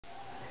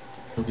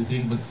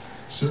everything, but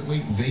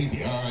certainly they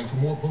did. All right, for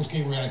more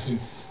post-game reaction,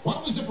 why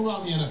don't we zip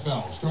around the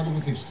NFL, starting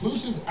with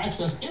exclusive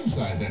access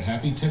inside that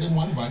happy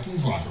 10-1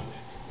 Vikings locker room.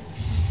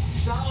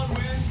 Solid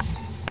win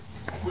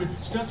with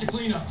stuff to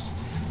clean up.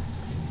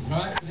 All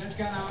right, and that's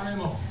kind of our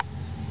MO.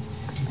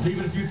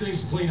 Leaving a few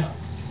things to clean up,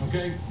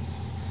 okay?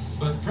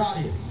 But proud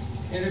of you.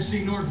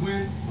 NFC North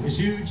win is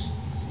huge.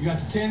 You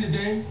got the 10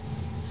 today,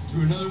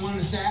 threw another one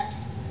in the sack,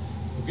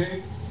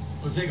 okay?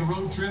 We'll take a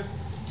road trip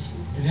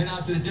and head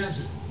out to the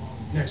desert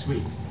next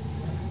week.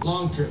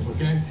 Long trip,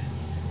 okay?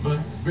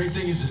 But great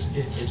thing is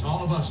it's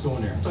all of us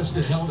going there. Touch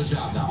did a hell of a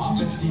job now.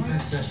 Offense,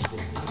 defense, special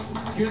teams.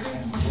 Excuse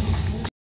me?